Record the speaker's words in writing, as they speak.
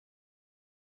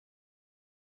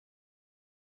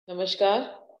Namaskar.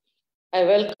 I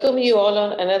welcome you all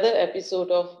on another episode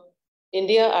of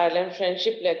India-Ireland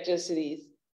Friendship Lecture Series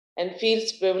and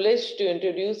feels privileged to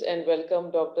introduce and welcome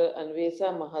Dr.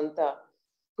 Anwesa Mahanta,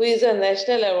 who is a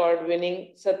national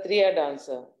award-winning Sattriya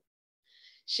dancer.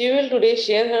 She will today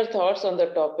share her thoughts on the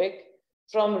topic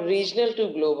from regional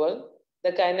to global,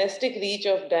 the kinesthetic reach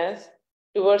of dance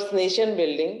towards nation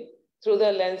building through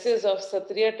the lenses of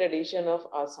Sattriya tradition of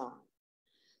Assam.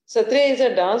 Sattriya is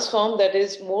a dance form that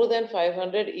is more than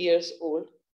 500 years old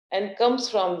and comes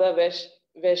from the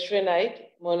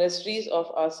Vaishvanite monasteries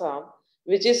of Assam,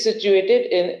 which is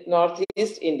situated in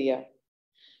northeast India.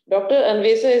 Dr.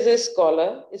 Anwesa is a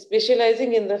scholar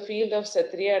specializing in the field of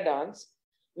Sattriya dance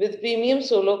with premium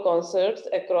solo concerts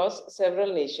across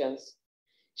several nations.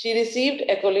 She received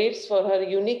accolades for her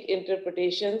unique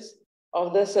interpretations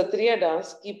of the Sattriya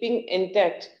dance, keeping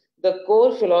intact the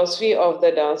core philosophy of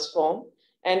the dance form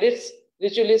and its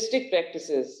ritualistic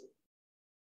practices.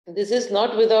 This is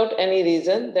not without any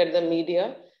reason that the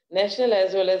media, national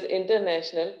as well as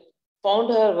international, found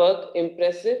her work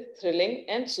impressive, thrilling,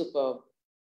 and superb.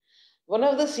 One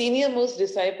of the senior most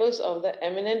disciples of the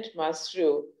eminent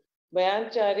Maestro,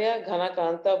 Bayancharya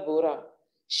Ghanakanta Bora,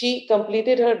 she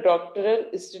completed her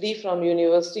doctoral study from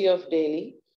University of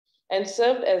Delhi and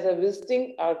served as a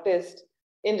visiting artist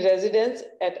in residence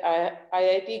at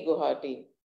IIT Guwahati,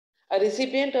 a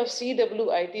recipient of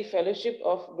CWIT Fellowship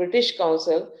of British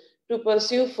Council to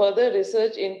pursue further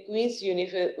research in Queen's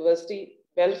University,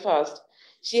 Belfast.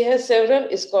 She has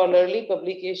several scholarly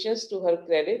publications to her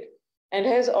credit and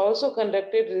has also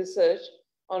conducted research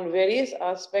on various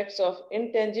aspects of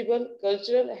intangible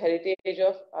cultural heritage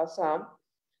of Assam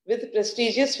with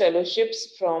prestigious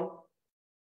fellowships from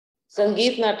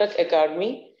Sangeet Natak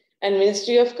Academy and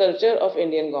Ministry of Culture of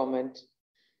Indian Government.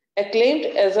 Acclaimed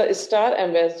as a star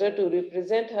ambassador to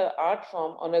represent her art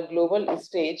form on a global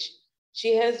stage,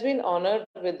 she has been honored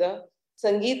with the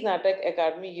Sangeet Natak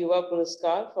Academy Yuva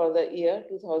Puraskar for the year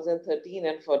 2013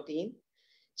 and 14.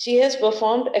 She has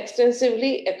performed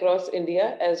extensively across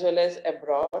India as well as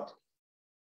abroad,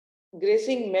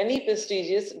 gracing many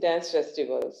prestigious dance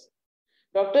festivals.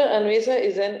 Dr. Anwesa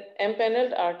is an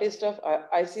empaneled artist of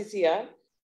ICCR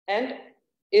and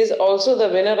is also the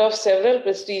winner of several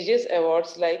prestigious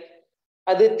awards like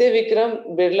Aditya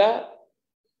Vikram Birla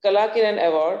Kalakiran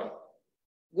Award,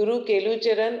 Guru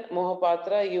Kelucharan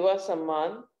Mohapatra Yuva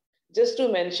Samman, just to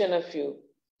mention a few.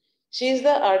 She is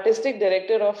the artistic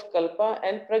director of Kalpa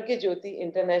and Pragya Jyoti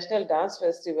International Dance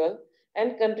Festival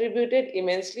and contributed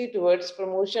immensely towards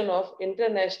promotion of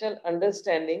international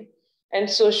understanding and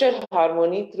social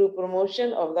harmony through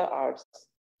promotion of the arts.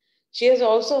 She has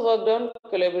also worked on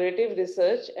collaborative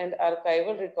research and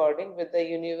archival recording with the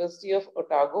University of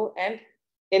Otago and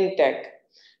INTEC,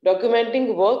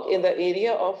 documenting work in the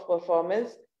area of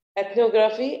performance,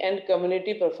 ethnography, and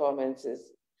community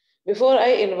performances. Before I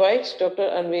invite Dr.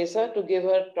 Anwesa to give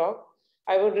her talk,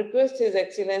 I would request His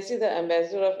Excellency the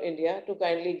Ambassador of India to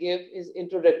kindly give his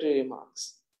introductory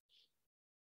remarks.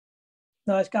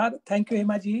 Namaskar. Thank you,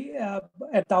 Himaji.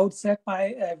 At the outset,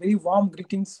 my very warm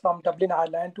greetings from Dublin,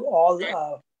 Ireland to all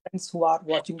friends who are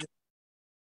watching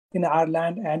in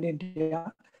Ireland and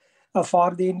India.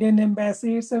 For the Indian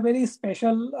Embassy, it's a very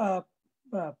special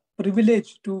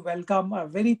privilege to welcome a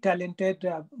very talented,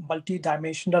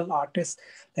 multi-dimensional artist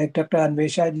like Dr.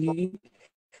 Anwesa ji.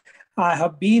 I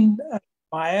have been an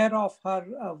admirer of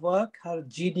her work, her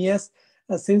genius,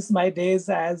 since my days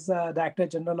as Director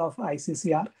General of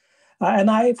ICCR.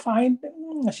 And I find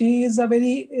she is a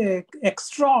very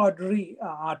extraordinary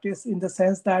artist in the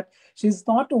sense that she's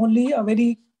not only a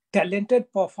very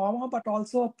talented performer, but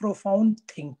also a profound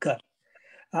thinker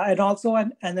and also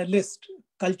an analyst,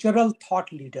 cultural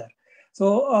thought leader.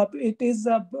 So it is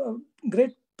a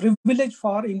great privilege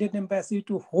for Indian Embassy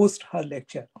to host her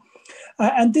lecture.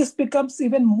 And this becomes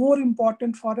even more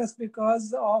important for us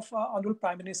because of Honorable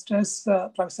Prime Prime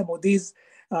Minister Modi's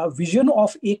vision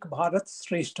of Ek Bharat,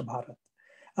 Shresth Bharat.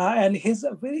 And his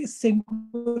very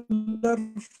singular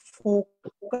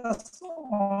focus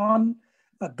on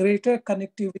a greater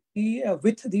connectivity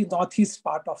with the northeast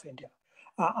part of India.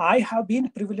 I have been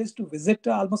privileged to visit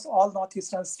almost all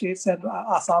northeastern states, and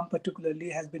Assam particularly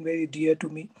has been very dear to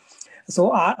me.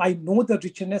 So I know the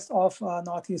richness of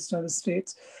northeastern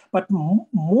states, but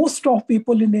most of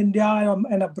people in India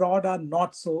and abroad are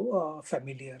not so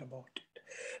familiar about it.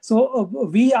 So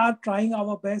we are trying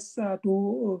our best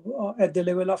to, at the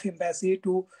level of embassy,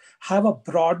 to have a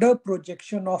broader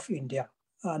projection of India.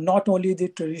 Not only the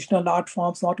traditional art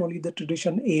forms, not only the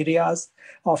traditional areas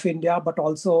of India, but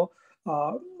also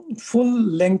full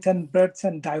length and breadth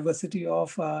and diversity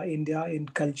of India in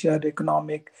culture,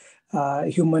 economic,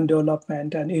 human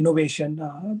development, and innovation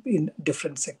in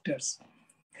different sectors.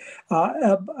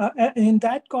 In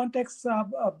that context,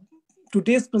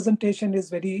 today's presentation is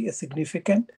very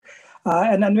significant.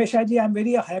 And Anwesa ji, I'm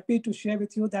very happy to share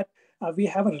with you that we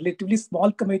have a relatively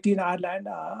small community in Ireland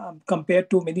compared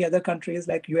to many other countries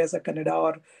like US or Canada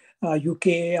or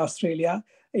UK, Australia.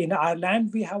 In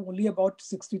Ireland, we have only about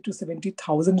 60 to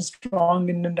 70,000 strong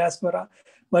Indian diaspora,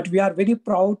 but we are very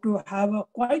proud to have a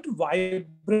quite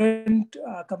vibrant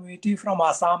community from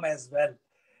Assam as well.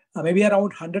 Maybe around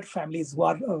 100 families who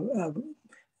are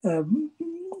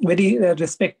very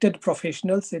respected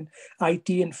professionals in IT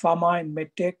and pharma and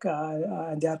medtech,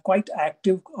 and they are quite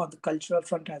active on the cultural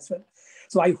front as well.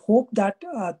 So I hope that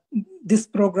this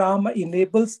program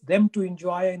enables them to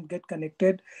enjoy and get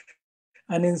connected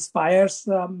and inspires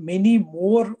many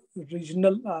more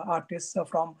regional artists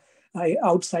from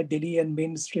outside Delhi and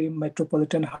mainstream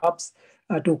metropolitan hubs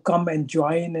to come and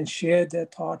join and share their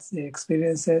thoughts, their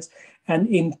experiences, and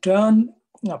in turn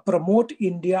promote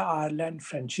India-Ireland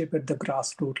friendship at the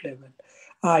grassroots level.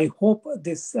 I hope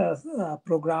this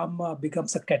program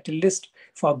becomes a catalyst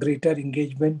for greater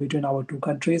engagement between our two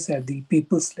countries at the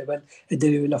people's level, at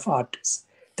the level of artists.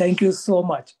 Thank you so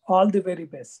much. All the very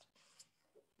best.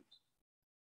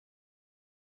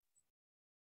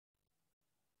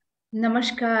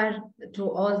 Namaskar to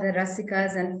all the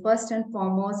Rasikas, and first and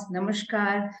foremost,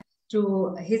 Namaskar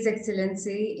to His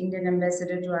Excellency, Indian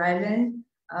Ambassador to Ireland,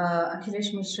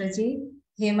 Akhilesh Mishra ji,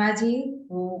 Hema ji,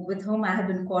 with whom I have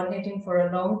been coordinating for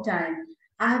a long time.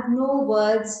 I have no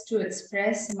words to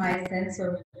express my sense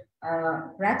of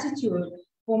gratitude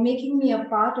for making me a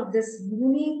part of this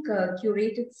unique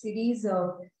curated series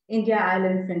of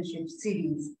India-Ireland Friendship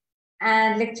series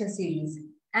and lecture series.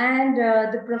 And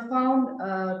the profound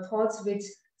thoughts which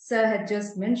Sir had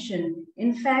just mentioned.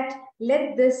 In fact,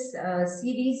 let this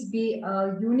series be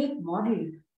a unique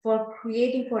model for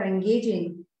creating, for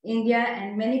engaging India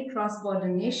and many cross-border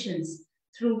nations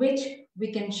through which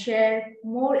we can share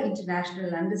more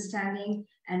international understanding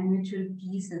and mutual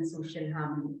peace and social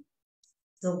harmony.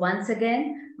 So once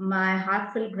again, my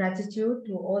heartfelt gratitude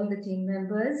to all the team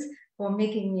members for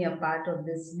making me a part of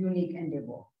this unique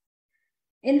endeavor.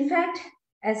 In fact,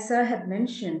 as Sir had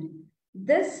mentioned,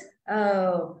 this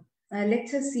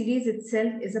lecture series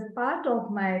itself is a part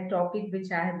of my topic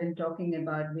which I have been talking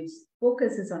about, which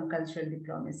focuses on cultural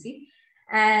diplomacy.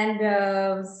 And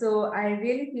so I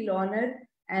really feel honored,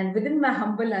 and within my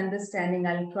humble understanding,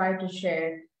 I'll try to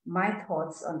share my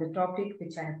thoughts on the topic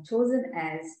which I have chosen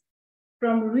as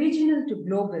From Regional to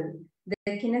Global, the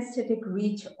Kinesthetic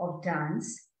Reach of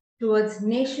Dance Towards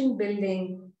Nation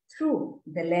Building through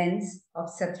the lens of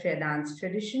Sattriya dance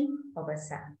tradition of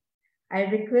Assam. I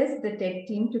request the tech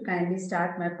team to kindly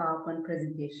start my PowerPoint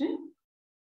presentation.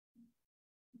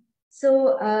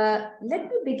 So let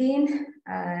me begin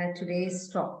today's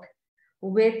talk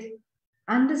with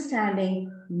understanding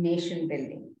nation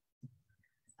building.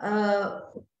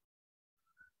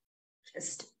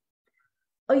 Just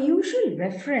a usual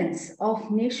reference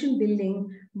of nation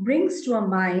building brings to our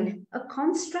mind a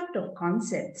construct of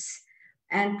concepts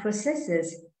and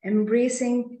processes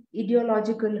embracing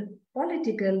ideological,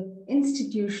 political,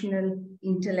 institutional,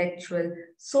 intellectual,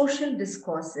 social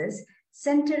discourses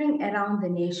centering around the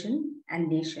nation and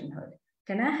nationhood.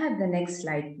 Can I have the next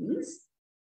slide, please?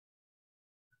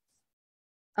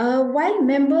 While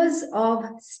members of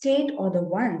state or the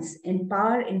ones in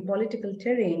power in political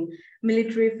terrain,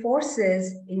 military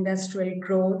forces, industrial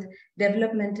growth,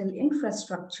 developmental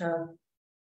infrastructure,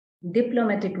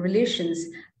 diplomatic relations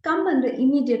come under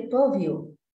immediate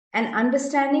purview, an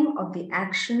understanding of the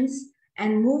actions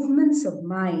and movements of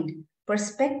mind,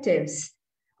 perspectives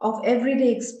of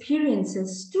everyday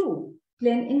experiences too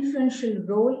play an influential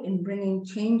role in bringing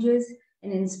changes,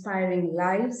 in inspiring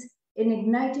lives, in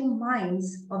igniting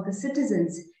minds of the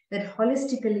citizens that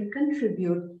holistically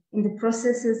contribute in the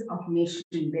processes of nation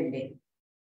building.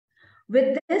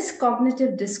 With this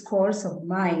cognitive discourse of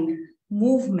mind,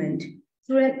 movement,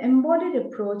 through an embodied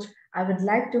approach, I would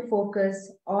like to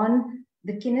focus on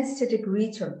the kinesthetic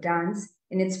reach of dance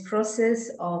in its process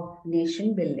of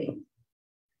nation building.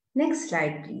 Next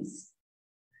slide, please.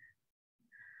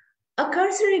 A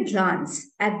cursory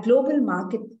glance at global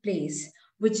marketplace,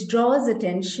 which draws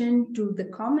attention to the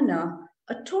commoner,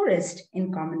 a tourist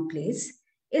in commonplace,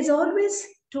 is always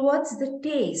towards the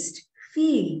taste,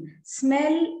 feel,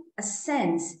 smell, a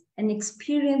sense, and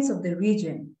experience of the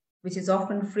region, which is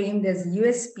often framed as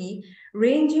USP,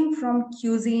 ranging from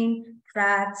cuisine,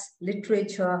 crafts,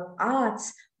 literature,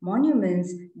 arts,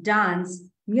 monuments, dance,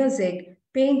 music,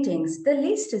 paintings, the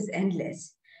list is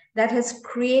endless, that has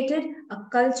created a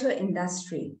culture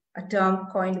industry, a term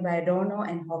coined by Rono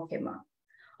and Hockema,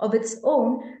 of its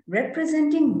own,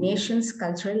 representing nations'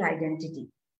 cultural identity.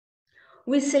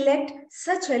 We select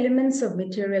such elements of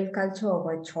material culture of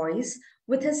our choice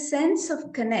with a sense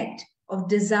of connect, of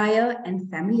desire and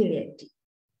familiarity.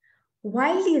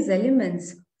 While these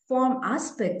elements form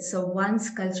aspects of one's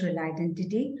cultural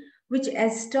identity, which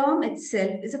as term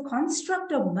itself is a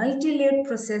construct of multi-layered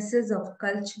processes of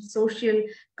culture, social,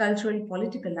 cultural,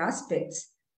 political aspects,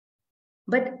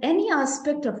 but any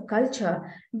aspect of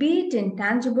culture, be it in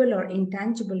tangible or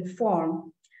intangible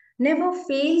form, never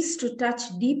fails to touch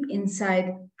deep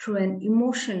inside through an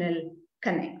emotional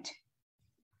connect.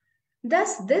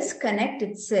 Thus, this connect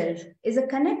itself is a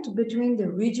connect between the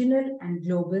regional and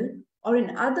global, or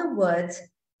in other words,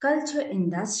 culture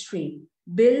industry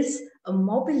builds a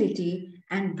mobility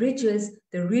and bridges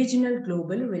the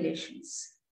regional-global relations.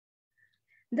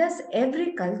 Thus,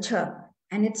 every culture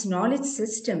and its knowledge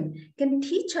system can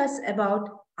teach us about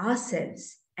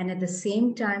ourselves and at the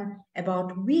same time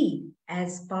about we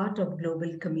as part of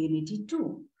global community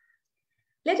too.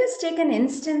 Let us take an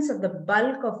instance of the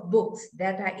bulk of books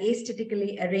that are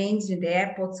aesthetically arranged in the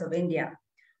airports of India,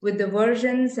 with the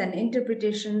versions and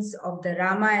interpretations of the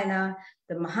Ramayana,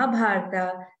 the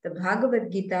Mahabharata, the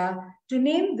Bhagavad Gita, to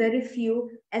name very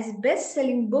few, as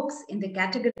best-selling books in the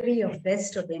category of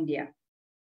Best of India.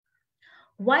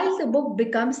 While the book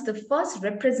becomes the first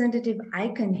representative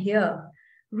icon here,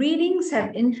 readings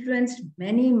have influenced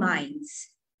many minds.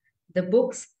 The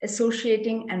books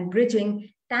associating and bridging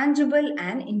tangible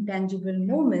and intangible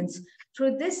moments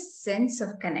through this sense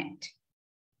of connect.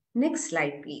 Next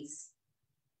slide, please.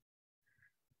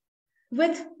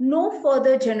 With no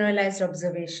further generalized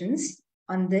observations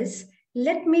on this,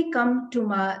 let me come to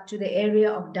the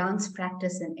area of dance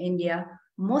practice in India,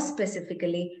 more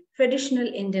specifically traditional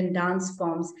Indian dance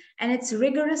forms and its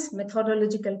rigorous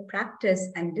methodological practice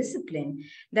and discipline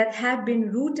that have been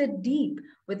rooted deep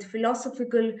with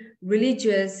philosophical,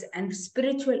 religious, and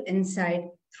spiritual insight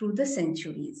through the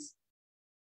centuries.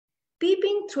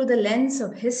 Peeping through the lens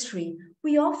of history,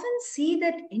 we often see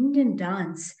that Indian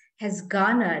dance has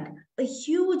garnered a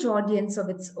huge audience of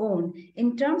its own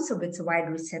in terms of its wide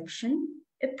reception,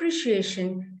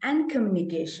 appreciation, and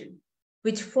communication,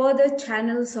 which further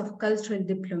channels of cultural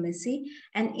diplomacy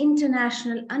and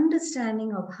international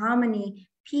understanding of harmony,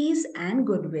 peace, and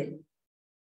goodwill.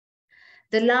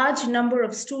 The large number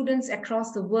of students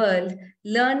across the world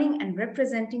learning and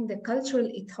representing the cultural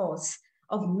ethos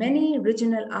of many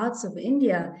regional arts of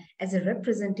India as a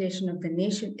representation of the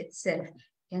nation itself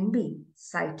can be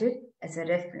cited as a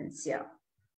reference here.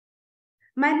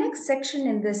 My next section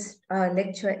in this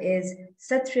lecture is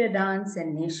Sattriya Dance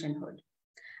and Nationhood.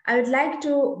 I would like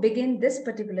to begin this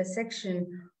particular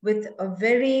section with a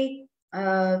very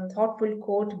thoughtful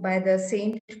quote by the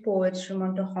saint poet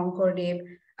Srimanta Shankardeb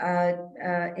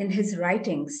in his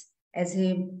writings, as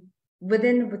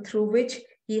through which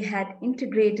he had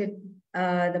integrated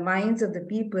the minds of the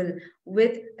people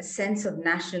with a sense of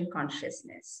national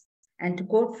consciousness. And to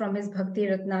quote from his Bhakti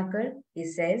Ratnakar, he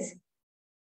says,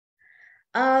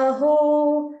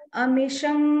 Aho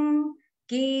amisham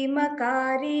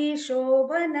kimakari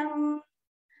shobhanam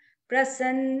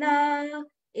prasanna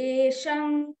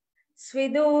esham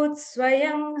svidot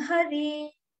swayam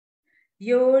hari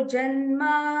yo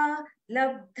janma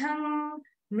labdham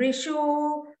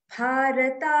mrishu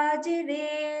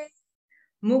bharatajire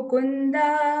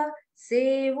mukunda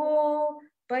sevo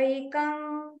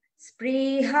paikam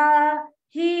spriha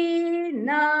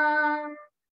hina.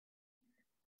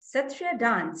 Sattriya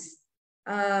dance,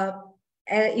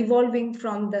 evolving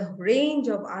from the range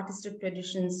of artistic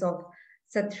traditions of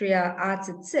Sattriya arts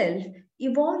itself,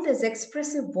 evolved as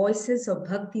expressive voices of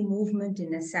Bhakti movement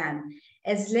in Assam,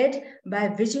 as led by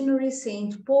visionary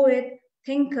saint poet,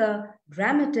 thinker,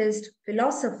 dramatist,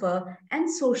 philosopher, and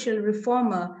social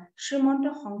reformer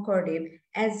Srimanta Shankardeb,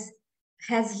 as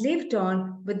has lived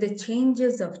on with the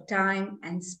changes of time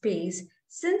and space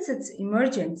since its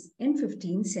emergence in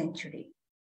 15th century.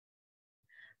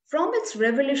 From its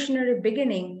revolutionary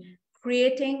beginning,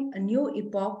 creating a new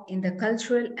epoch in the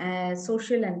cultural,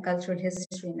 social and cultural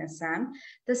history in Assam,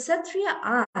 the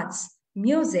Sattriya arts,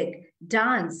 music,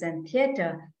 dance and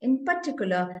theatre in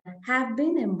particular have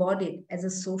been embodied as a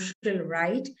social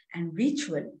rite and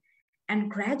ritual, and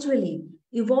gradually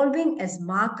evolving as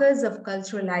markers of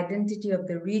cultural identity of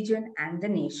the region and the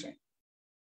nation.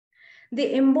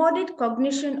 The embodied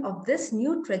cognition of this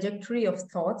new trajectory of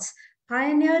thoughts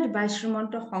pioneered by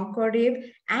Srimanta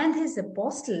Shankardeb and his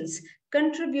apostles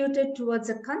contributed towards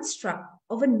a construct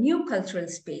of a new cultural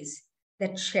space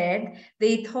that shared the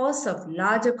ethos of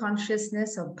larger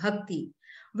consciousness of bhakti,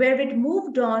 where it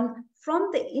moved on from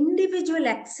the individual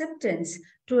acceptance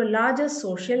to a larger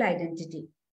social identity.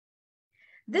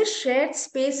 This shared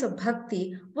space of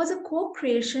bhakti was a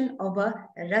co-creation of a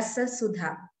rasa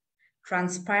sudha,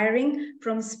 transpiring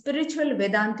from spiritual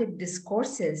Vedantic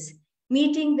discourses,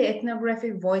 meeting the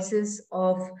ethnographic voices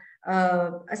of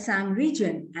Assam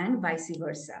region and vice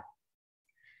versa.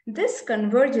 This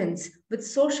convergence with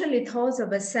social ethos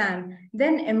of Assam,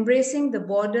 then embracing the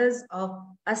borders of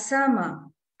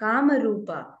Assama,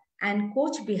 Kamarupa, and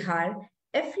Koch Bihar,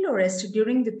 efflourished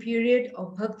during the period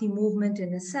of Bhakti movement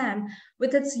in Assam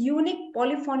with its unique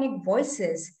polyphonic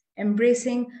voices,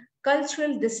 embracing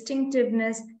cultural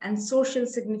distinctiveness and social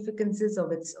significances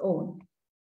of its own.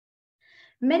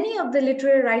 Many of the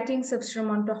literary writings of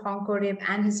Srimanta Shonkordev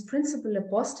and his principal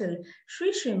apostle,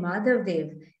 Sri Sri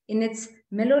Madhavdev, in its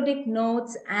melodic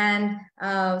notes and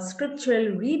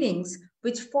scriptural readings,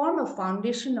 which form a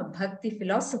foundation of Bhakti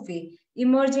philosophy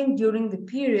emerging during the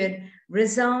period,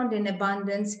 resound in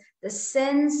abundance the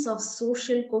sense of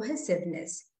social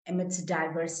cohesiveness amidst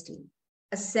diversity,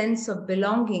 a sense of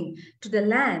belonging to the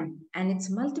land and its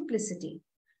multiplicity,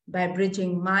 by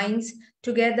bridging minds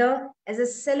together as a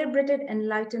celebrated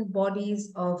enlightened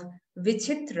bodies of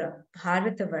Vichitra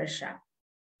Bharatavarsha.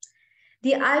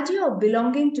 The idea of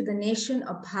belonging to the nation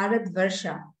of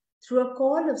Bharatvarsha through a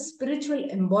call of spiritual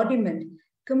embodiment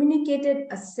communicated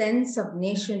a sense of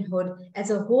nationhood as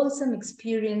a wholesome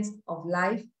experience of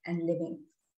life and living.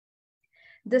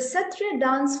 The Sattriya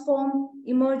dance form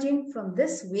emerging from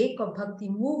this wake of Bhakti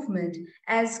movement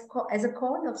as a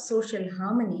call of social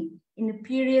harmony in a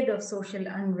period of social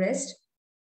unrest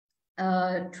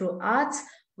through arts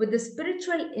with the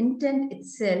spiritual intent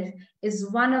itself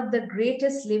is one of the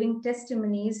greatest living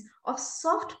testimonies of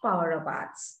soft power of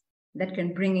arts that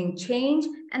can bring in change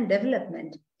and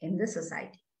development in the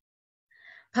society.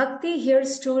 Bhakti here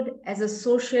stood as a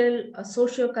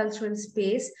socio-cultural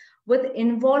space with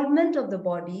involvement of the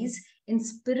bodies in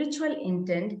spiritual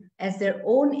intent as their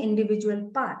own individual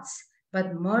parts,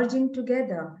 but merging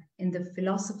together in the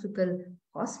philosophical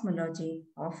cosmology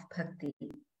of Bhakti.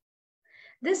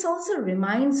 This also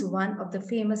reminds one of the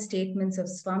famous statements of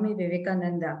Swami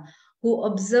Vivekananda, who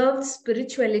observed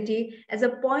spirituality as a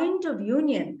point of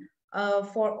union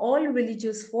for all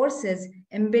religious forces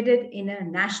embedded in a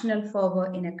national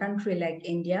fervor in a country like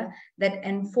India that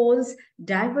enfolds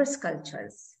diverse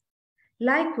cultures.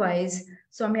 Likewise,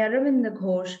 Swami Aravinda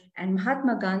Ghosh and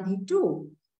Mahatma Gandhi too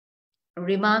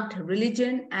remarked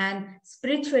religion and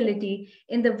spirituality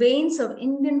in the veins of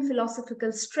Indian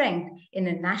philosophical strength in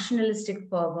a nationalistic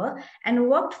fervor and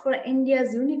worked for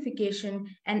India's unification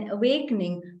and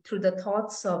awakening through the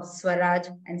thoughts of Swaraj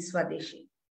and Swadeshi.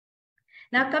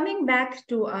 Now, coming back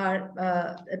to our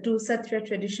to Sattriya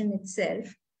tradition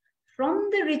itself, from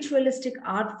the ritualistic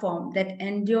art form that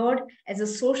endured as a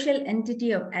social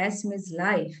entity of Assamese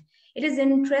life, it is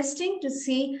interesting to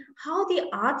see how the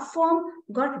art form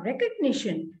got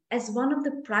recognition as one of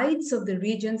the prides of the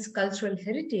region's cultural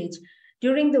heritage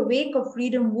during the wake of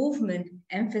freedom movement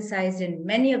emphasized in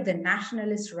many of the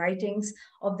nationalist writings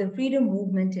of the freedom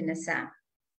movement in Assam.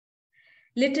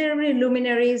 Literary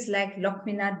luminaries like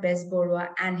Lokminath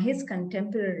Bezborwa and his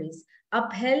contemporaries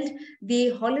upheld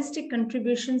the holistic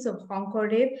contributions of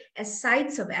Shonkordev as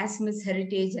sites of Assamese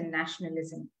heritage and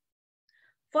nationalism.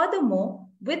 Furthermore,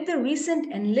 with the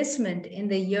recent enlistment in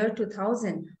the year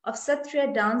 2000 of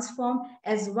Sattriya dance form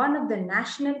as one of the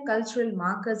national cultural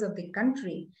markers of the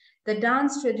country, the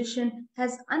dance tradition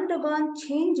has undergone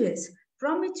changes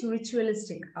from its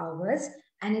ritualistic hours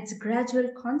and its gradual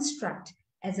construct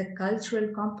as a cultural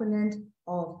component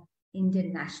of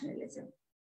Indian nationalism.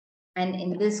 And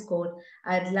in this quote,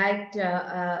 I'd like to,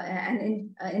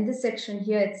 in this section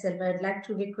here itself, I'd like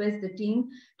to request the team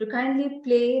to kindly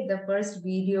play the first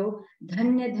video,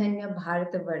 Dhanya Dhanya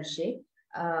Bharatavarshe,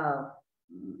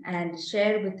 and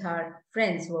share with our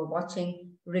friends who are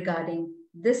watching regarding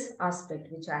this aspect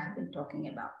which I have been talking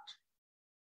about.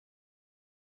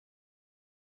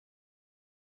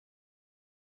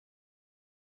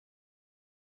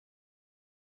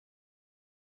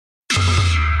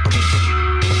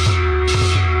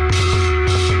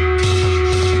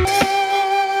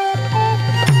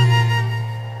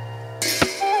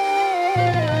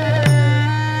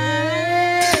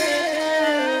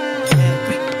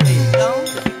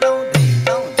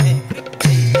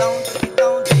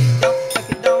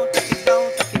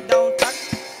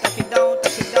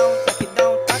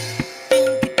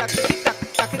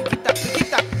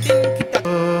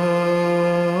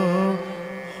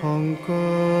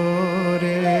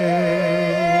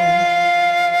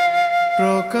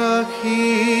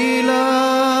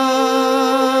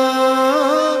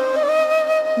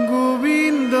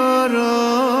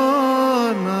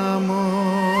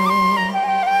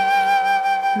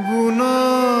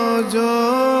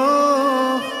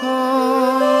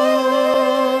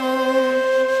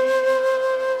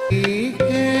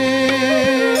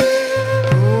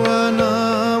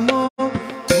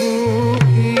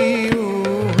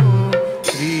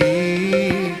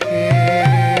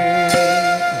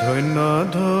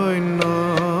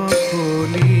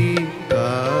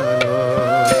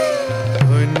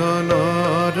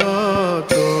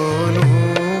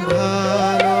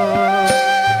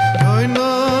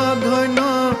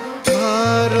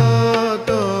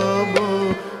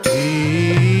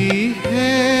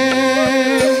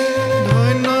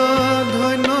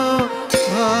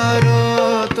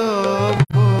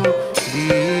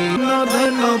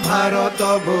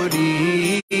 বরি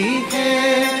হে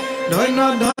ধন্য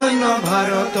ধন্য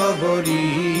ভারত বরি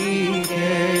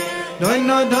হে ধন্য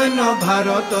ধন্য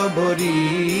ভারত বরি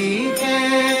হে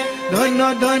ধন্য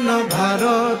ধন্য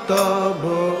ভারত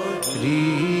বরি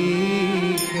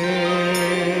হে.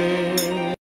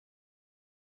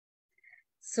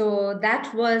 So that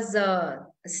was a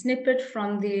snippet from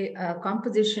the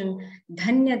composition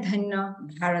Dhanya Dhanya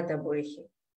Bharata Borihe.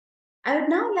 I would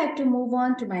now like to move on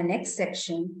to my next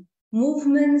section,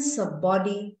 movements of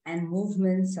body and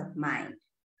movements of mind.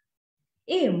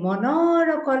 E monor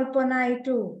kalpana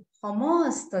itu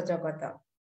samosto jagata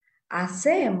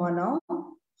ase mono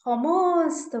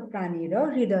samosto praniro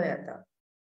hridayata.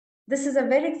 This is a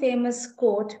very famous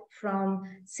quote from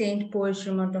Saint Paul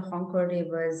Srimanta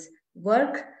Shankardeva's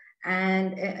work and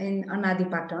in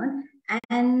Anadipatan.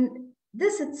 And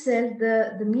this itself,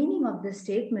 the meaning of this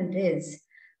statement is,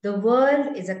 the world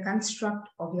is a construct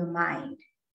of your mind,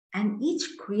 and each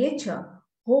creature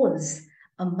holds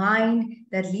a mind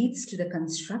that leads to the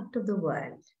construct of the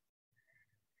world.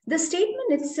 The statement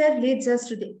itself leads us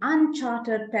to the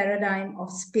uncharted paradigm of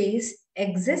space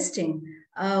existing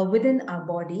within our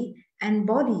body and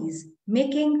bodies,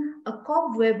 making a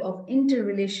cobweb of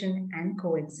interrelation and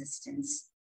coexistence.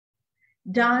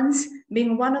 Dance,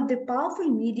 being one of the powerful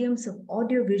mediums of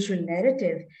audiovisual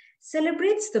narrative,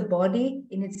 celebrates the body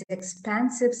in its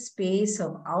expansive space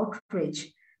of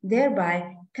outreach, thereby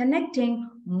connecting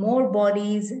more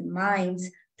bodies and minds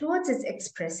towards its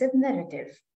expressive narrative.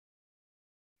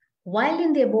 While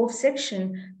in the above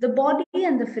section, the body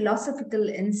and the philosophical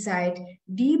insight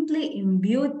deeply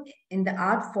imbued in the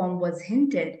art form was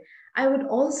hinted, I would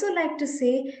also like to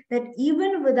say that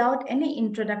even without any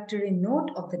introductory note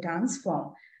of the dance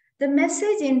form, the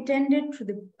message intended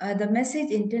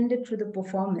through the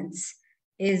performance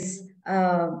is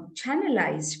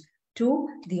channelized to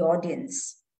the audience.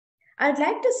 I'd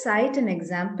like to cite an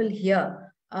example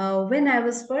here. When I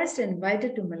was first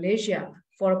invited to Malaysia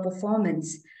for a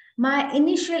performance, my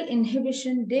initial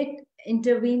inhibition did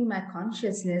intervene my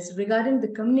consciousness regarding the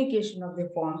communication of the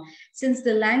form, since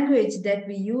the language that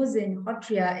we use in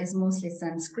Sattriya is mostly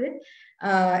Sanskrit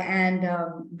and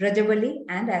Brajavali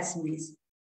and Assamese,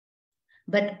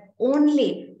 but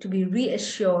only to be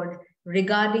reassured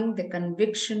regarding the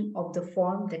conviction of the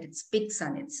form that it speaks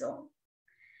on its own.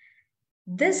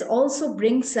 This also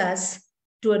brings us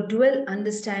to a dual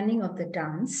understanding of the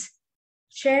dance,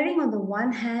 sharing on the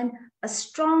one hand a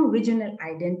strong regional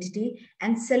identity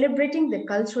and celebrating the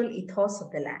cultural ethos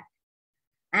of the land.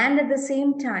 And at the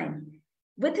same time,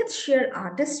 with its sheer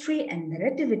artistry and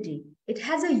narrativity, it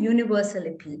has a universal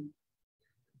appeal.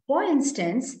 For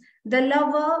instance, the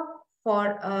love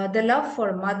for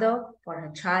a mother, for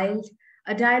a child,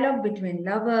 a dialogue between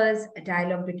lovers, a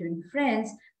dialogue between friends,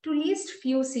 to least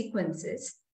few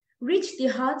sequences, reach the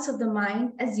hearts of the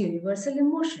mind as universal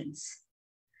emotions.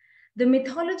 The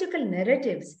mythological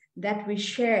narratives that we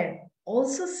share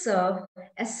also serve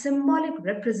as symbolic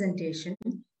representation,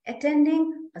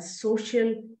 attending a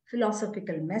social,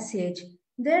 philosophical message,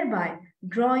 thereby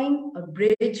drawing a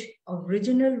bridge of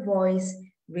regional voice,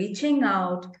 reaching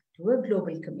out to a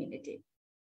global community.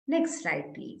 Next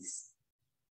slide, please.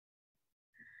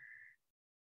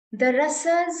 The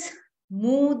rasas,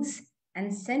 moods,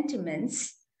 and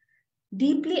sentiments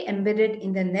deeply embedded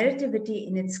in the narrativity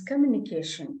in its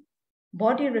communication,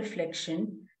 body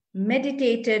reflection,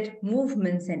 meditated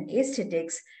movements, and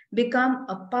aesthetics become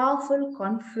a powerful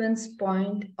confluence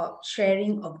point of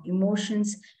sharing of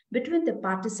emotions between the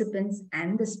participants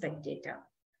and the spectator.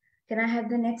 Can I have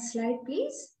the next slide,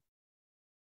 please?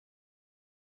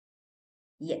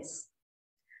 Yes.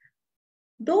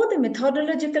 Though the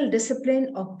methodological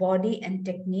discipline of body and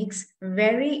techniques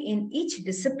vary in each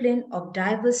discipline of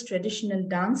diverse traditional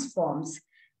dance forms,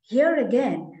 here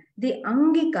again, the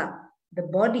angika, the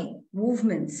body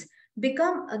movements,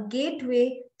 become a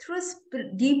gateway through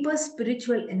deeper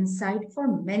spiritual insight for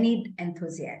many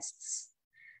enthusiasts.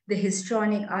 The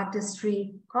histrionic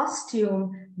artistry,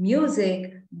 costume,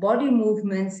 music, body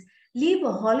movements leave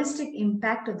a holistic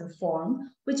impact of the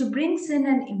form, which brings in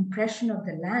an impression of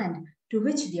the land to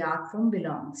which the art form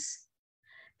belongs.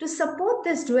 To support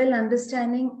this dual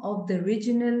understanding of the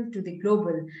regional to the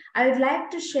global, I would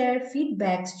like to share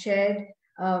feedbacks shared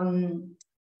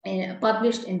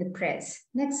published in the press.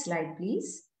 Next slide,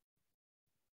 please.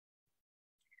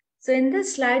 So in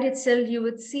this slide itself, you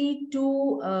would see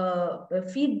two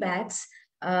feedbacks,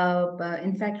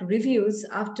 in fact, reviews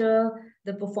after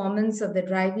the performance of the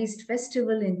Drive East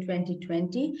Festival in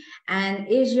 2020 and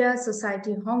Asia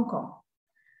Society Hong Kong.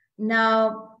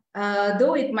 Now,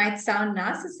 though it might sound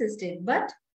narcissistic,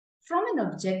 but from an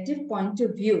objective point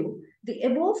of view, The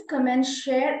above comments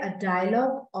share a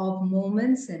dialogue of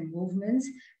moments and movements,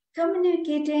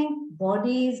 communicating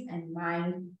bodies and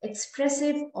mind,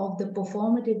 expressive of the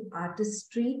performative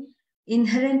artistry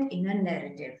inherent in a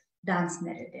narrative, dance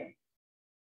narrative.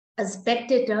 A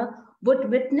spectator would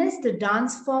witness the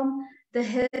dance form, the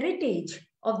heritage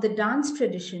of the dance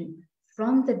tradition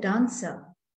from the dancer,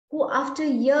 who after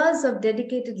years of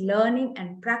dedicated learning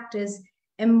and practice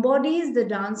embodies the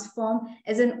dance form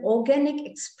as an organic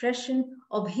expression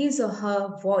of his or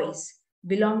her voice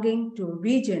belonging to a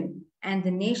region and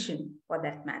the nation for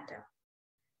that matter.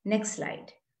 Next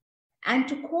slide. And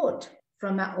to quote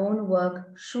from my own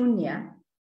work, Shunya,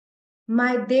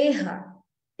 my deha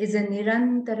is a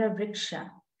nirantara vriksha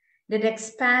that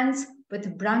expands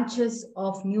with branches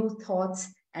of new thoughts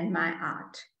and my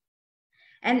art.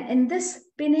 And in this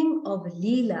spinning of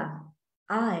Leela,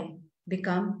 I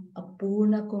become a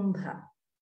Purna Kumbha.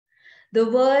 The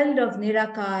world of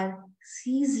Nirakar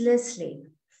ceaselessly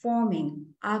forming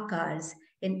akars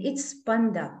in its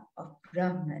spanda of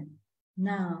Brahman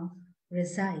now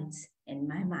resides in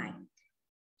my mind.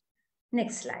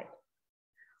 Next slide.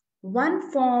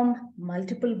 One form,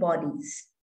 multiple bodies.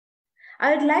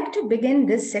 I would like to begin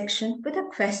this section with a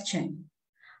question.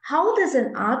 How does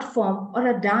an art form or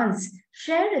a dance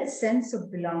share its sense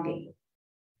of belonging?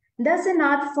 Does an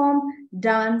art form,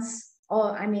 dance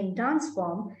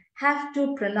form, have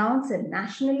to pronounce a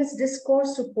nationalist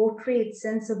discourse to portray its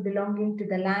sense of belonging to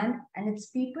the land and its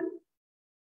people?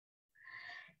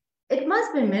 It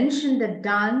must be mentioned that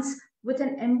dance with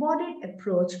an embodied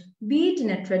approach, be it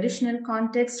in a traditional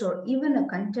context or even a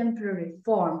contemporary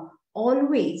form,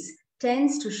 always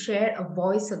tends to share a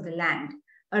voice of the land,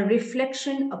 a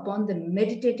reflection upon the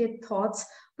meditated thoughts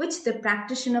which the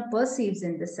practitioner perceives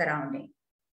in the surrounding.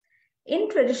 In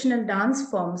traditional dance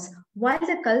forms, while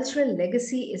the cultural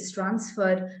legacy is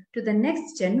transferred to the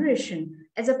next generation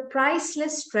as a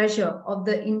priceless treasure of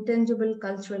the intangible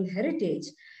cultural heritage,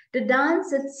 the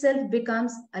dance itself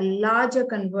becomes a larger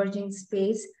converging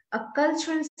space, a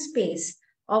cultural space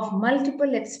of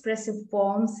multiple expressive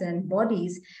forms and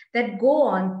bodies that go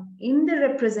on in the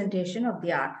representation of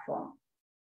the art form.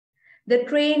 The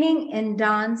training in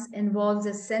dance involves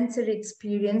a sensory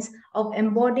experience of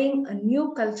embodying a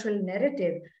new cultural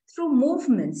narrative through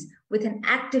movements with an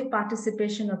active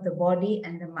participation of the body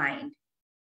and the mind.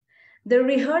 The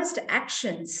rehearsed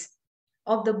actions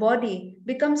of the body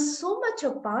become so much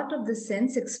a part of the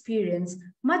sense experience,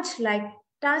 much like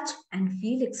touch and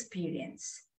feel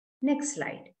experience. Next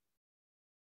slide.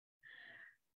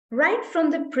 Right from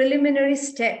the preliminary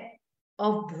step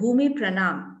of Bhumi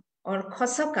Pranam or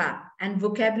Khosaka and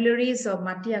vocabularies of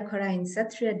Mati Akhara in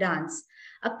Sattriya dance,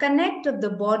 a connect of the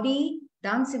body,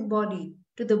 dancing body,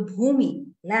 to the Bhumi,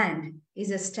 land,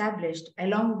 is established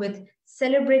along with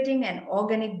celebrating an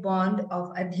organic bond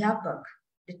of Adhyapak,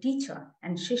 the teacher,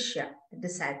 and Shishya, the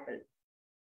disciple.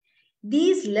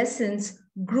 These lessons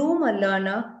groom a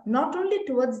learner not only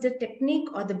towards the technique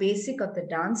or the basic of the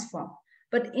dance form,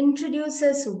 but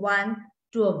introduces one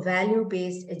to a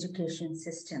value-based education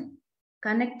system,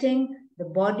 connecting the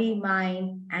body,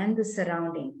 mind, and the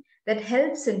surrounding that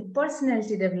helps in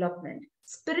personality development,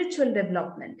 spiritual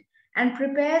development, and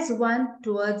prepares one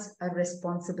towards a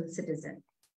responsible citizen.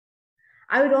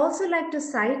 I would also like to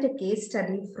cite a case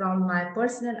study from my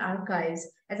personal archives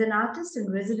as an artist in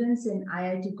residence in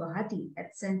IIT Guwahati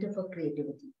at Center for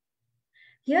Creativity.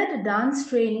 Here, the dance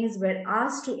trainees were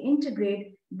asked to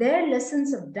integrate their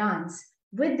lessons of dance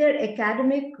with their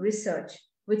academic research,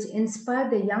 which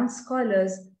inspired the young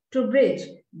scholars to bridge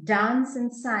dance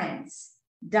and science,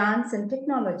 dance and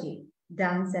technology,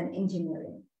 dance and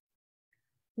engineering.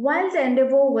 While the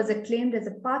endeavor was acclaimed as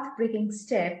a path-breaking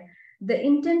step, the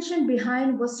intention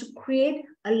behind was to create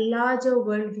a larger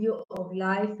worldview of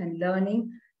life and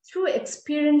learning through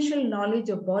experiential knowledge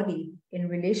of body in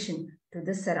relation to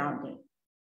the surrounding.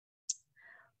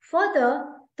 Further,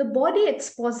 the body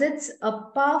exposits a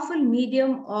powerful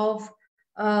medium of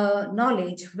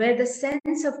knowledge where the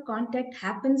sense of contact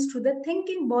happens to the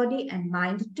thinking body and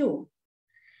mind too.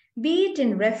 Be it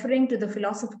in referring to the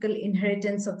philosophical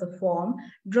inheritance of the form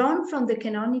drawn from the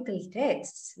canonical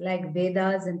texts like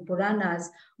Vedas and Puranas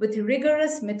with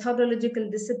rigorous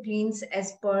methodological disciplines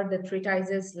as per the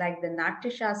treatises like the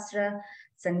Natya Shastra,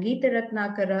 Sangeeta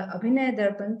Ratnakara, Abhinaya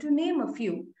Darpan, to name a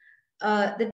few.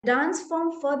 The dance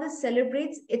form further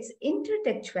celebrates its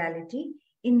intertextuality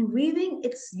in weaving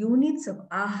its units of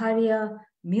aharya,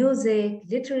 music,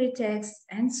 literary texts,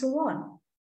 and so on.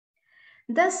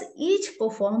 Thus, each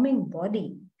performing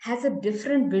body has a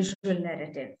different visual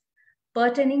narrative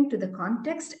pertaining to the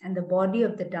context and the body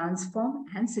of the dance form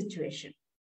and situation.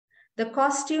 The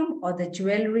costume or the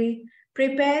jewelry,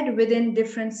 prepared within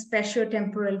different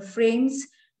spatio-temporal frames,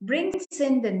 brings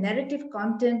in the narrative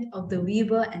content of the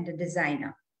weaver and the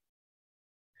designer.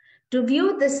 To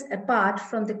view this apart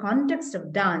from the context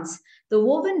of dance, the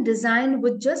woven design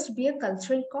would just be a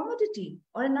cultural commodity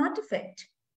or an artifact.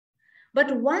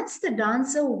 But once the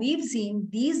dancer weaves in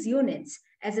these units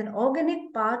as an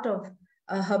organic part of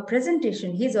her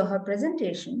presentation, his or her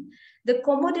presentation, the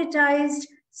commoditized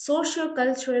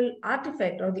socio-cultural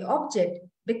artifact or the object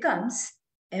becomes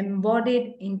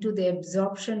embodied into the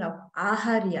absorption of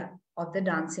aharya of the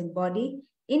dancing body,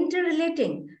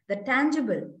 interrelating the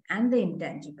tangible and the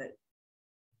intangible.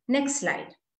 Next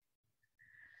slide.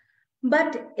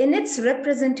 But in its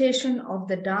representation of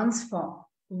the dance form,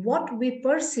 what we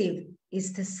perceive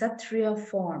is the Sattriya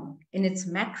form in its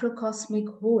macrocosmic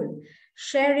whole,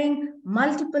 sharing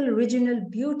multiple regional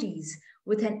beauties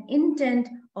with an intent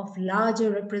of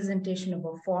larger representation of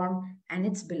a form and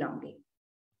its belonging.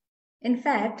 In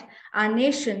fact, our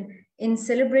nation, in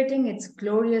celebrating its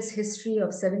glorious history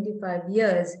of 75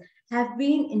 years, have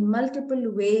been in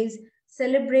multiple ways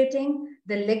celebrating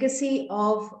the legacy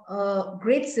of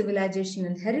great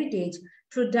civilizational heritage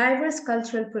through diverse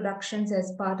cultural productions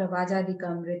as part of Azadi Ka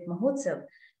Amrit Mahotsav,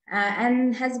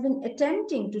 and has been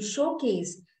attempting to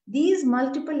showcase these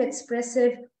multiple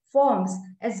expressive forms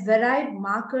as varied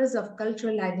markers of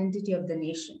cultural identity of the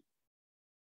nation.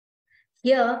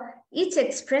 Here, each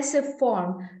expressive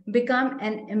form become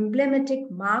an emblematic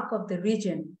mark of the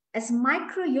region as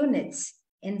micro-units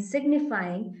in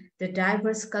signifying the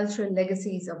diverse cultural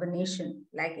legacies of a nation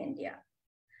like India.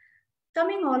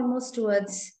 Coming almost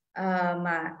towards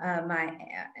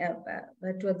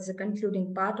towards the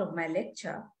concluding part of my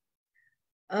lecture,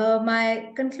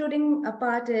 my concluding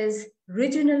part is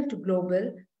regional to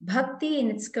global, bhakti in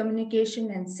its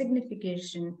communication and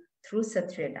signification through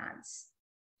Sattriya dance.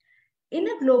 In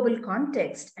a global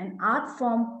context, an art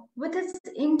form with its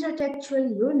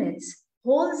intertextual units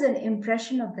holds an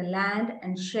impression of the land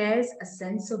and shares a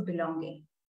sense of belonging.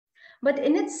 But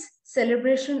in its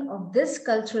celebration of this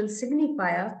cultural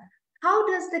signifier, how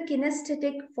does the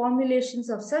kinesthetic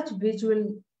formulations of such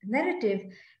visual narrative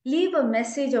leave a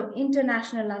message of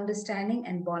international understanding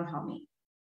and bonhomie?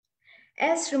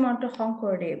 As Srimanto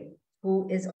Shonkordev, who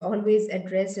is always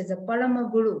addressed as a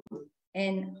Parama Guru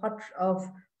of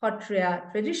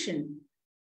Sattriya tradition,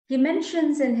 he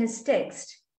mentions in his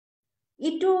text,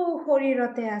 Itu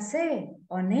horirote ase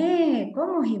oneko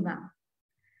mohima.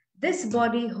 This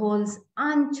body holds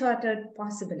uncharted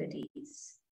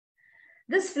possibilities.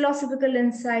 This philosophical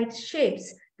insight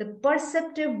shapes the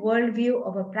perceptive worldview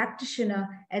of a practitioner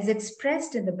as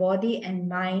expressed in the body and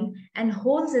mind and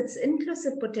holds its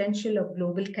inclusive potential of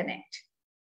global connect.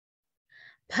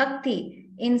 Bhakti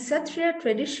in Sattriya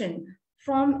tradition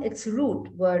from its root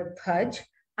word bhaj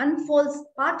unfolds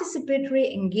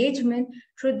participatory engagement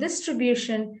through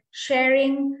distribution,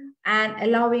 sharing, and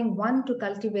allowing one to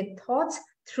cultivate thoughts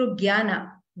through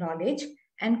jnana, knowledge,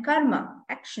 and karma,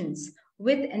 actions,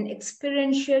 with an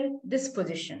experiential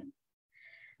disposition.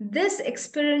 This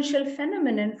experiential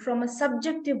phenomenon from a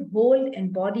subjective whole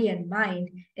in body and mind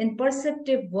in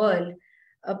perceptive worldview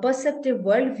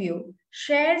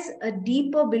shares a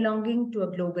deeper belonging to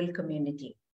a global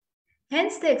community.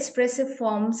 Hence, the expressive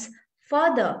forms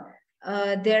further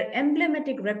their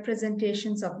emblematic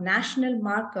representations of national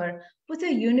marker with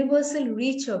a universal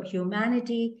reach of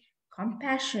humanity,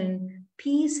 compassion,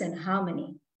 peace, and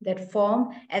harmony that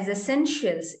form as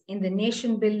essentials in the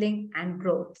nation building and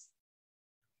growth.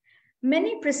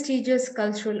 Many prestigious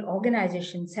cultural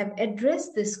organizations have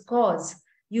addressed this cause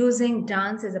using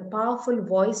dance as a powerful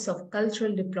voice of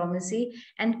cultural diplomacy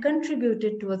and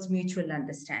contributed towards mutual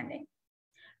understanding.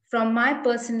 From my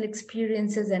personal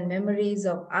experiences and memories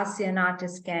of ASEAN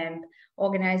Artist Camp,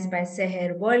 organized by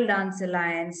Seher, World Dance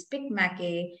Alliance,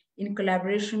 PICMACE, in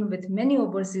collaboration with many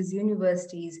overseas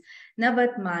universities,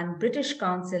 Navatman, British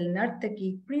Council,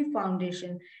 Nartaki,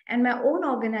 Pre-Foundation, and my own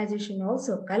organization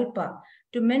also, Kalpa,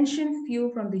 to mention few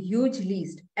from the huge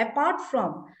list, apart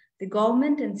from the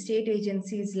government and state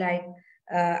agencies like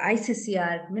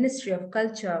ICCR, Ministry of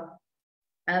Culture,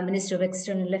 Ministry of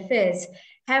External Affairs,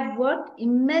 have worked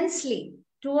immensely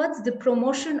towards the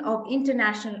promotion of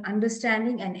international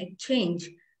understanding and exchange,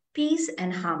 peace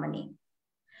and harmony.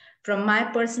 From my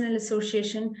personal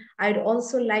association, I'd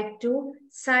also like to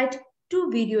cite 2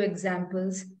 video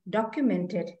examples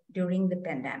documented during the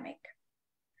pandemic.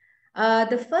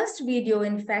 The first video,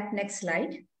 in fact, next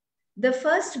slide. The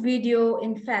first video,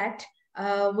 in fact,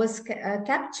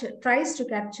 tries to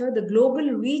capture the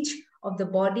global reach of the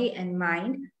body and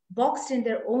mind boxed in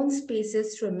their own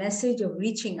spaces through a message of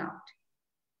reaching out.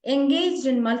 engaged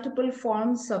in multiple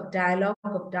forms of dialogue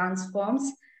of dance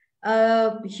forms.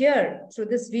 Here, through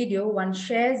this video, one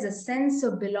shares a sense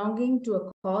of belonging to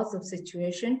a cause of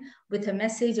situation with a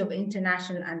message of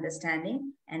international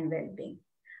understanding and well-being.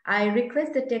 I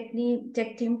request the tech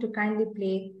team to kindly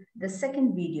play the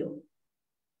second video.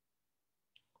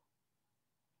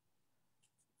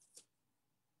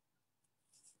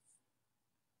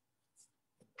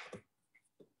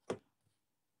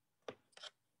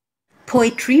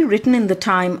 Poetry written in the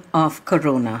time of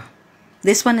Corona.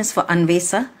 This one is for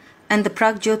Anwesa and the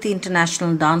Pragjyoti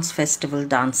International Dance Festival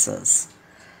dancers.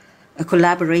 A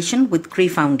collaboration with Cree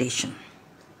Foundation.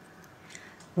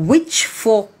 Which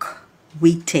fork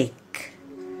we take?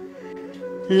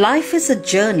 Life is a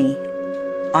journey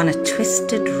on a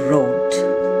twisted road.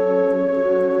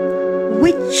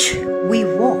 Which we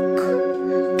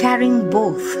walk, carrying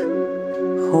both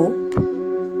hope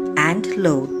and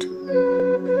load.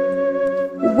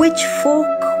 Which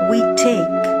fork we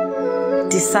take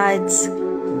decides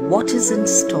what is in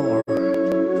store.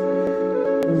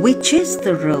 Which is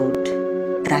the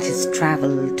road that is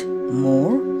traveled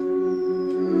more?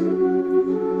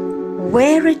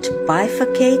 Where it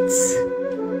bifurcates,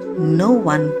 no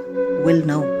one will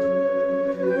know.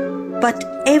 But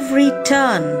every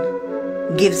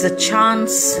turn gives a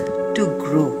chance to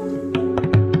grow.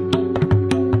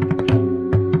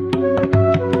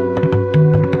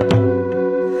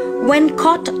 When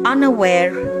caught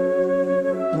unaware,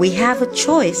 we have a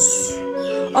choice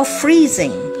of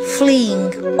freezing,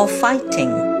 fleeing, or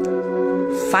fighting,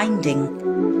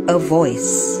 finding a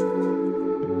voice.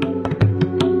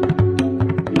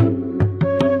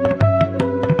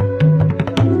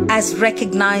 As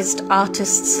recognized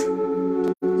artists,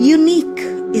 unique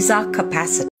is our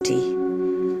capacity.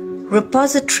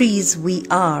 Repositories we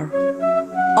are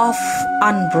of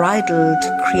unbridled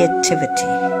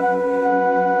creativity.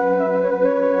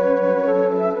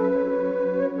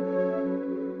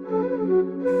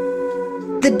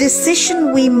 The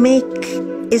decision we make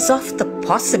is of the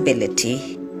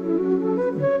possibility.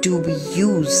 Do we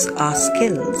use our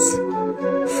skills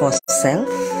for self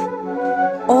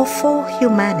or for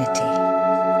humanity?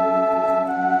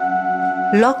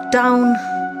 Lockdown,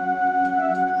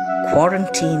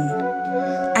 quarantine,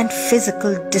 and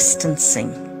physical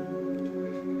distancing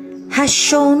has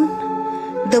shown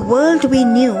the world we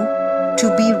knew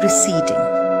to be receding.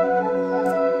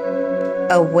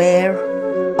 Aware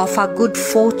of our good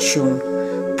fortune,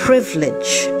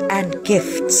 privilege, and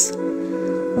gifts,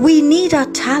 we need our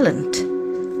talent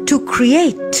to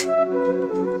create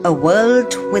a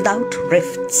world without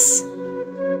rifts.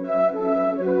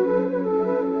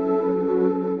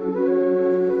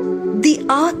 The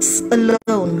arts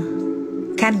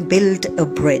alone can build a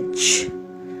bridge,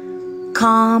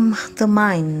 calm the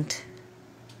mind,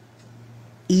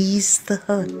 ease the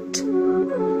hurt,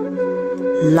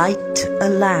 light a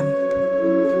lamp,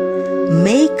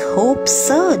 make hope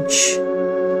surge.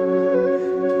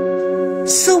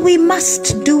 So we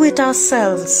must do it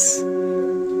ourselves.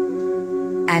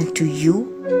 And to you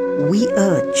we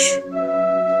urge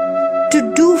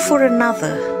to do for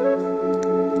another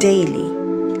daily,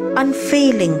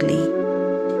 unfailingly,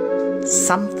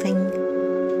 something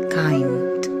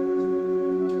kind.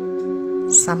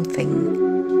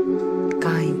 Something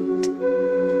kind.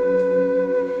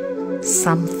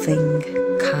 Something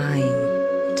kind.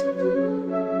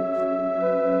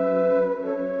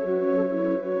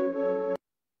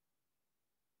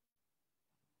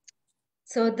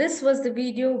 So this was the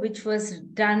video which was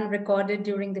recorded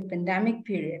during the pandemic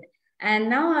period. And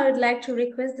now I would like to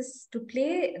request this to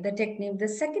play the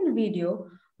second video,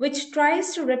 which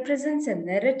tries to represent a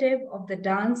narrative of the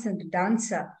dance and the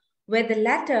dancer, where the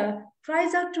latter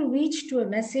tries out to reach to a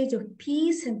message of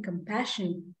peace and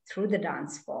compassion through the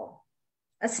dance form.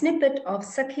 A snippet of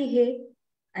Sakhi Hai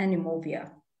and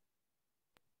Imovia.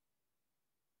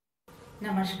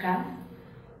 Namaskar,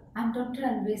 I'm Dr.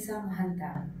 Anwesa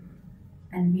Mahanta,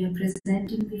 and we are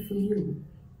presenting before you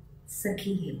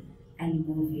Sakhi Hai and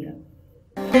Imovia.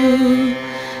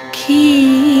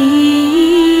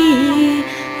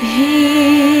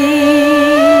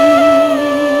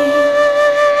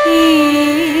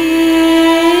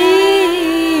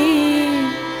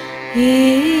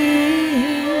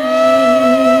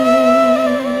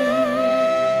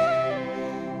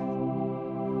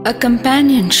 A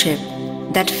companionship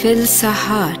that fills our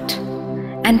heart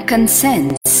and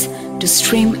consents to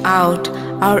stream out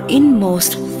our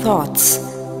inmost thoughts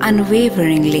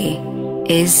unwaveringly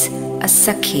is a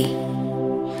Sakhi.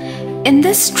 In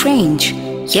this strange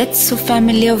yet so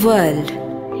familiar world,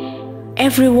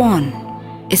 everyone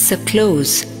is so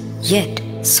close yet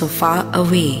so far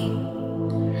away.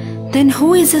 then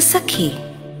who is a Sakhi?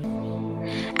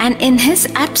 And in his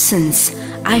absence,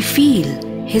 I feel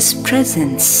his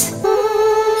presence.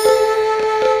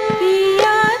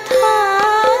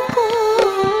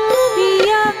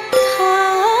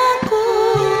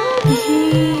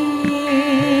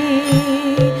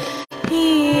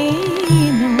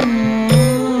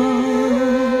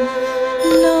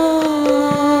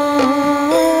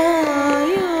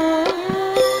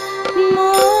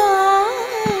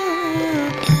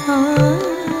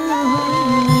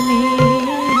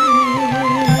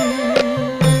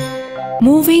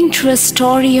 Moving through a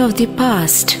story of the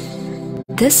past,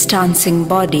 this dancing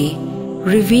body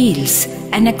reveals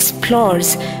and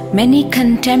explores many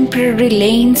contemporary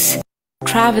lanes,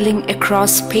 traveling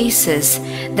across spaces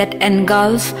that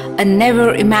engulf a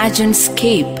never-imagined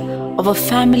scape of a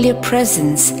familiar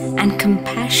presence and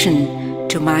compassion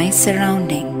to my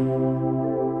surrounding.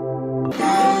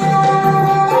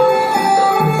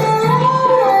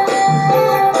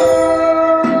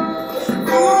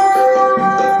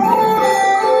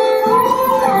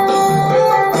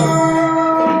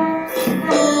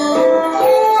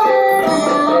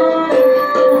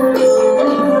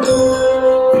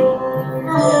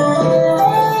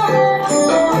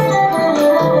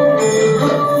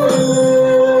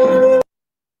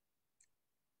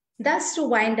 Thus, to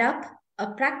wind up,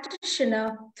 a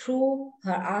practitioner through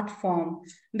her art form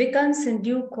becomes in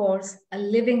due course a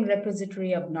living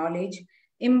repository of knowledge,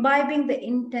 imbibing the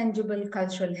intangible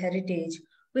cultural heritage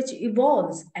which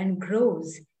evolves and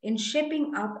grows in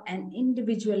shaping up an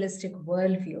individualistic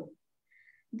worldview.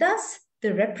 Thus,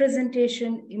 the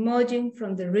representation emerging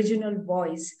from the regional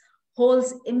voice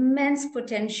holds immense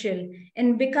potential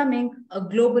in becoming a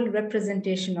global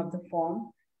representation of the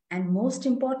form, and most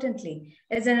importantly,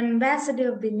 as an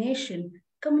ambassador of the nation,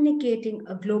 communicating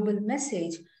a global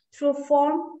message through a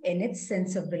form in its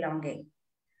sense of belonging.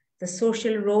 The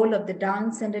social role of the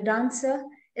dance and a dancer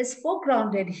is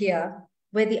foregrounded here,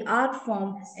 where the art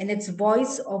form in its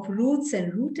voice of roots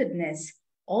and rootedness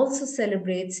also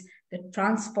celebrates the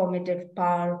transformative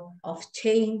power of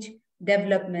change,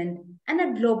 development, and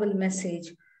a global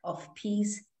message of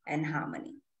peace and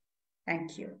harmony.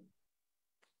 Thank you.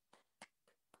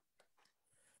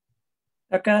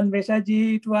 Dr. Anwesa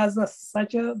ji, it was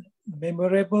such a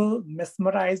memorable,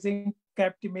 mesmerizing,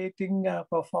 captivating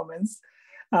performance.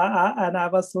 And I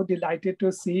was so delighted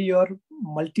to see your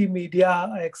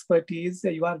multimedia expertise.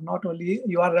 You are not only,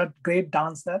 you are a great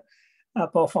dancer,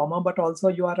 performer, but also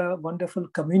you are a wonderful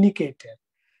communicator.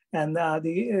 And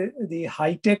the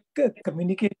high-tech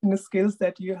communication skills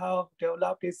that you have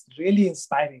developed is really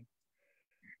inspiring.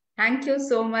 Thank you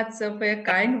so much, sir, for your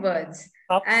kind words.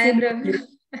 Absolutely.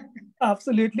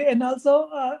 Absolutely. And also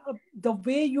the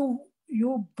way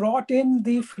you brought in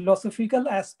the philosophical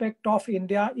aspect of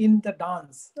India in the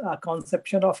dance,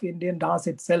 conception of Indian dance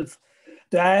itself.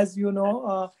 As you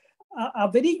know,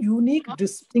 a very unique,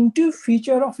 distinctive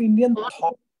feature of Indian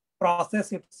thought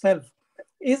process itself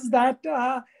is that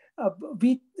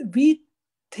we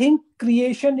think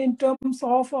creation in terms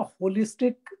of a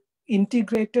holistic,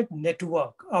 integrated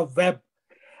network, a web.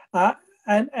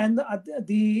 And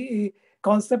the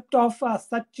concept of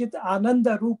Satchit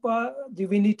Ananda Rupa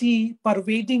divinity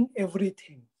pervading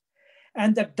everything.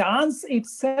 And the dance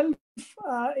itself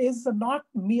is not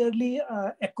merely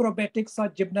acrobatics or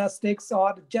gymnastics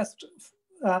or just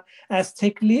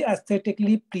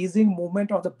aesthetically pleasing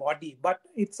movement of the body, but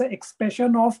it's an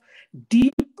expression of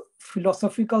deep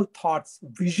philosophical thoughts,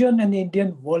 vision, and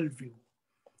Indian worldview.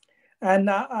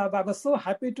 And I was so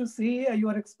happy to see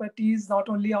your expertise not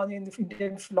only on in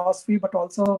Indian philosophy, but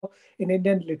also in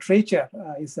Indian literature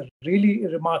is really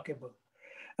remarkable.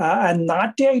 And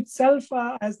Natya itself,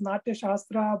 as Natya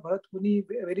Shastra, Bharat Muni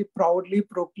very proudly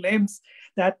proclaims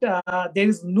that there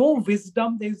is no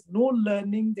wisdom, there is no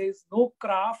learning, there is no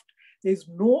craft, there is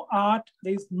no art,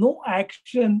 there is no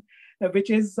action which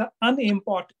is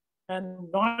unimportant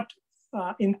and not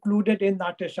included in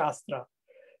Natya Shastra.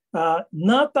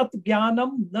 Na tat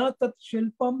jnanam, na tat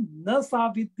shilpam, na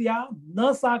sa vidya,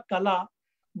 na sa kala,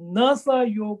 na sa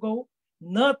yogo,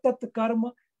 na tat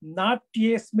karma,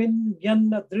 natyesmin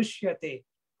yanna drishyate.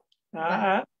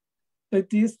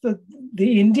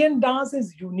 The Indian dance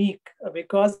is unique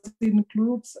because it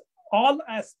includes all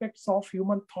aspects of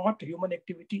human thought, human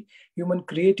activity, human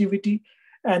creativity.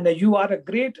 And you are a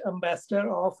great ambassador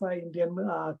of Indian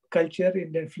culture,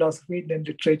 Indian philosophy, Indian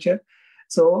literature.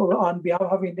 So on behalf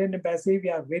of Indian Embassy, we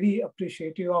are very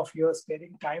appreciative of your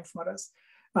sparing time for us.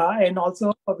 And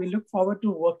also we look forward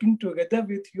to working together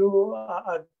with you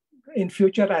in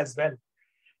future as well.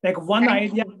 Like one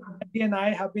idea Andy and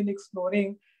I have been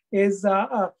exploring is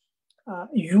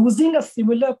using a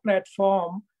similar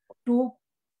platform to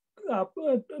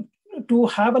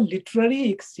have a literary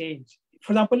exchange.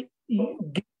 For example,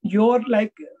 your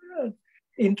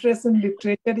interest in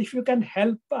literature, if you can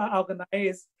help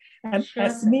organize an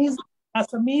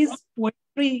Assamese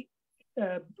poetry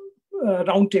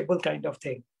roundtable kind of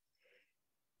thing.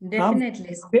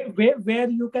 Definitely. Where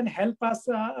you can help us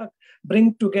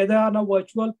bring together on a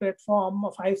virtual platform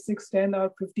of 5, 6, 10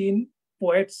 or 15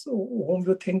 poets whom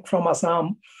you think from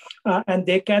Assam, and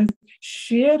they can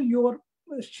share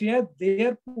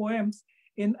their poems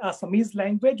in Assamese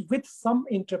language with some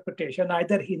interpretation,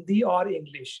 either Hindi or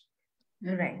English.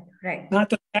 Right.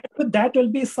 That will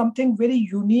be something very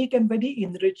unique and very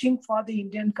enriching for the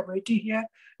Indian community here,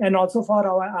 and also for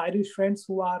our Irish friends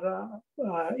who are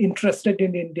interested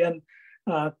in Indian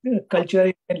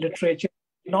culture and literature,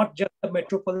 not just the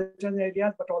metropolitan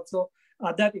areas, but also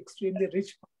other extremely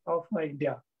rich parts of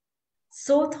India.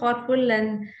 So thoughtful,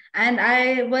 and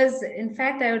I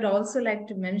would also like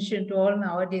to mention to all my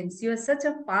audience, you are such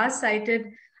a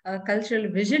far-sighted cultural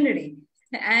visionary,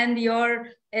 and your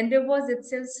endeavors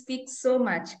itself speak so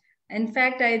much. In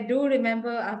fact, I do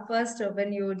remember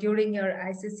during your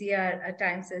ICCR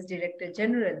times as Director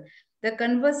General, the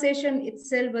conversation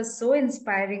itself was so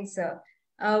inspiring, sir,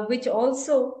 which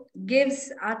also gives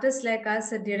artists like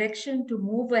us a direction to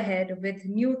move ahead with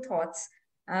new thoughts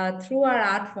through our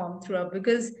art form,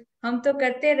 because hum to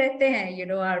karte rehte hain,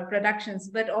 our productions,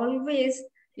 but always,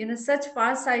 such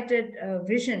far-sighted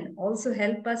vision also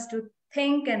help us to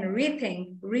think and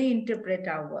rethink, reinterpret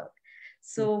our work.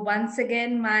 So once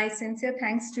again, my sincere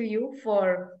thanks to you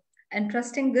for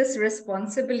entrusting this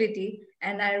responsibility,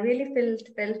 and I really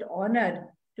felt honored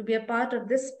to be a part of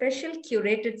this special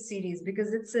curated series,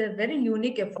 because it's a very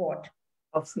unique effort.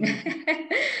 Absolutely.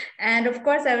 And of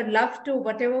course, I would love to,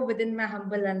 whatever within my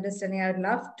humble understanding, I would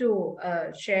love to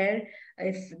share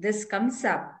if this comes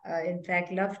up. In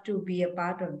fact, love to be a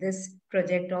part of this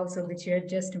project also, which you had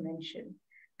just mentioned.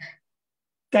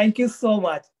 Thank you so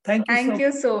much. Thank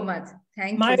you so much.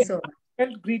 Thank you so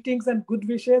much. Greetings and good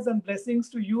wishes and blessings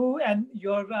to you and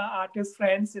your artist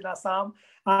friends in Assam.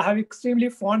 I have extremely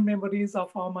fond memories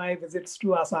of all my visits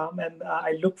to Assam, and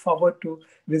I look forward to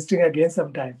visiting again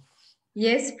sometime.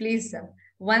 Yes, please, sir.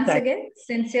 Once again,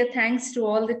 sincere thanks to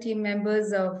all the team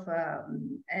members of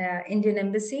Indian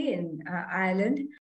Embassy in Ireland.